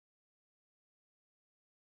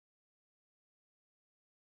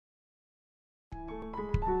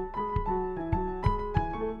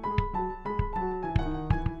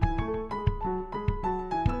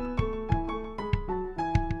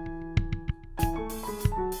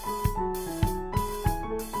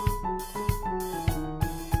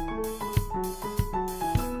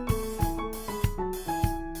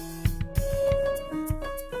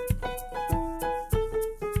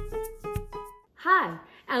Hi,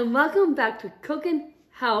 and welcome back to Cooking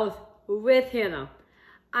Health with Hannah.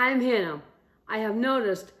 I'm Hannah. I have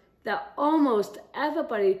noticed that almost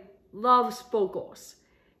everybody loves pickles.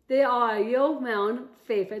 They are a year-round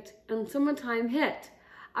favorite and summertime hit.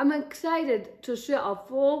 I'm excited to share a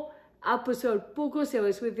full episode pickle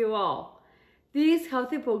series with you all. These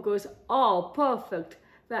healthy pickles are perfect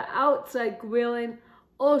for outside grilling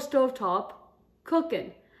or stovetop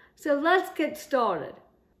cooking. So let's get started.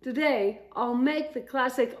 Today, I'll make the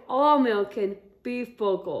classic all-American beef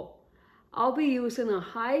pickle. I'll be using a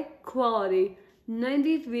high-quality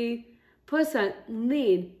 93%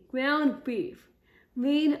 lean ground beef.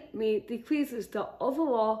 Lean meat decreases the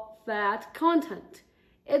overall fat content.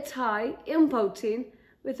 It's high in protein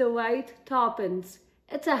with the right toppings.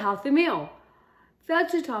 It's a healthy meal.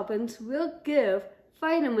 Veggie toppings will give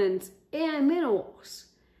vitamins and minerals.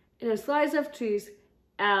 And a slice of cheese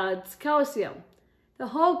adds calcium. The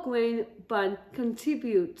whole grain bun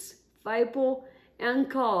contributes fiber and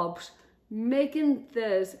carbs, making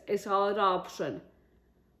this a solid option.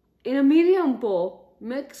 In a medium bowl,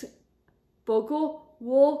 mix pickle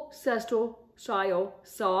Worcestershire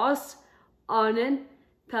sauce, onion,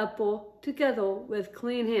 pepper together with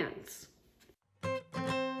clean hands.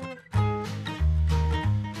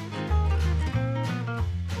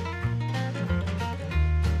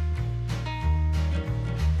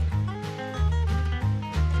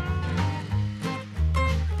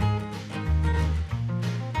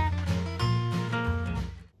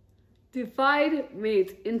 Divide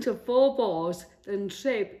meat into 4 balls, then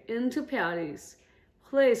shape into patties.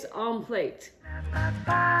 Place on plate.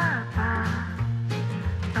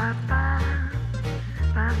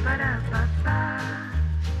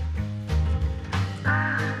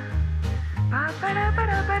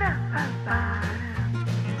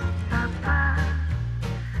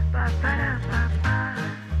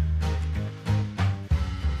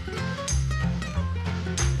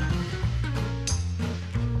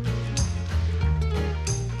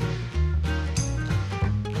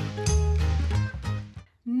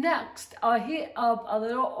 Next, I'll heat up a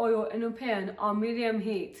little oil in a pan on medium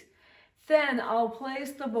heat. Then I'll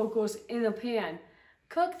place the pickles in a pan.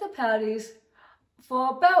 Cook the patties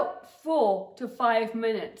for about 4 to 5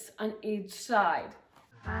 minutes on each side.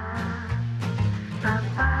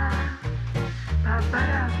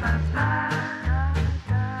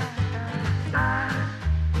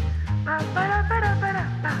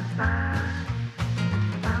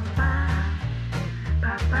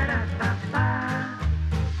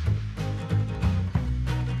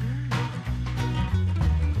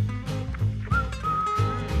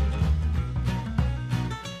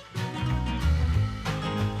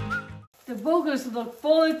 The pickles look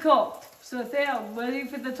fully cooked, so they are ready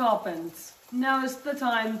for the toppings. Now is the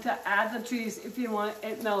time to add the cheese if you want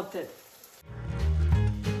it melted.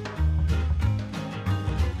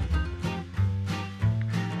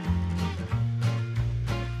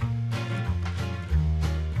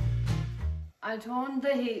 I turn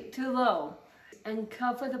the heat to low and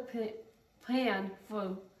cover the pan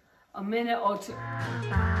for a minute or 2.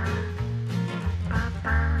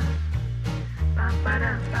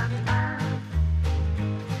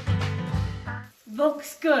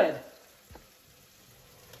 Looks good.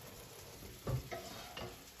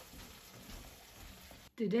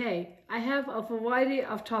 Today, I have a variety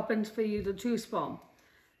of toppings for you to choose from.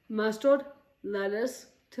 Mustard, lettuce,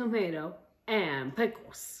 tomato, and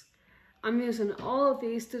pickles. I'm using all of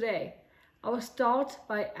these today. I will start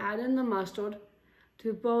by adding the mustard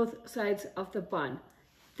to both sides of the bun.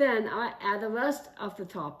 Then I'll add the rest of the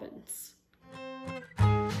toppings.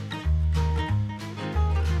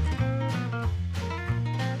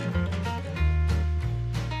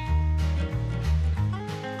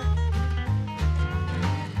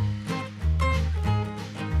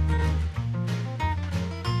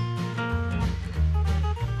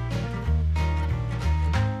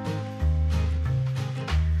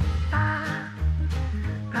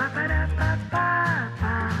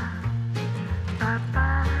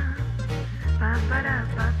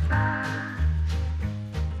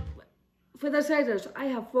 For the siders, I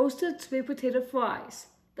have roasted sweet potato fries.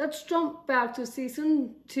 Let's jump back to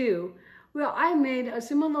season 2, where I made a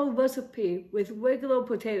similar recipe with regular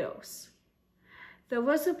potatoes. The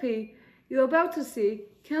recipe you're about to see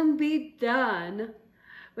can be done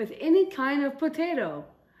with any kind of potato,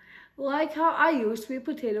 like how I use sweet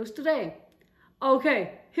potatoes today.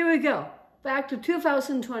 Okay, here we go. Back to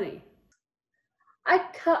 2020. I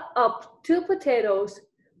cut up 2 potatoes,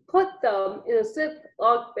 put them in a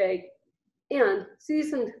Ziploc bag, and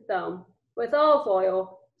seasoned them with olive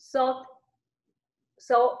oil, salt,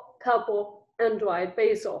 pepper, and dried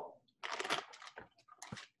basil.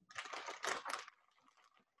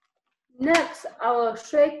 Next, I will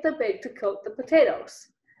shake the bag to coat the potatoes.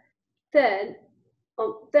 Then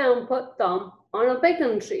put them on a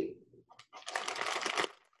baking sheet.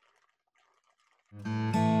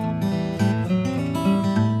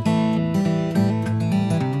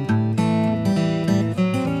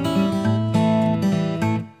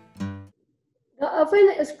 The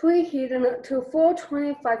oven is preheated to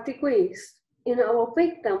 425 degrees, and I will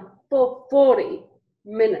bake them for 40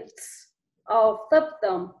 minutes. I'll flip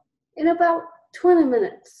them in about 20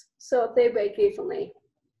 minutes so they bake evenly.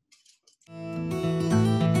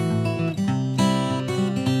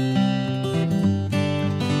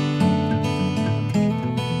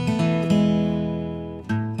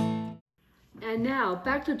 And now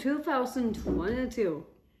back to 2022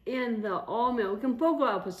 in the All-American Burger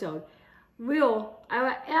episode. I will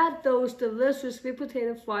add those delicious sweet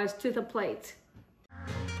potato fries to the plate.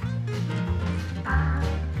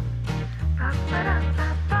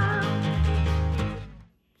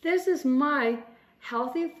 This is my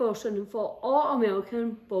healthy version for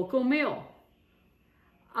All-American Burger meal.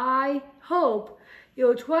 I hope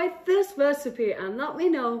you'll try this recipe and let me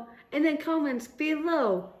know in the comments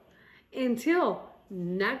below. Until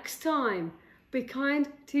next time, be kind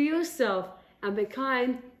to yourself and be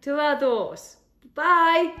kind to others.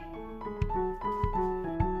 Bye!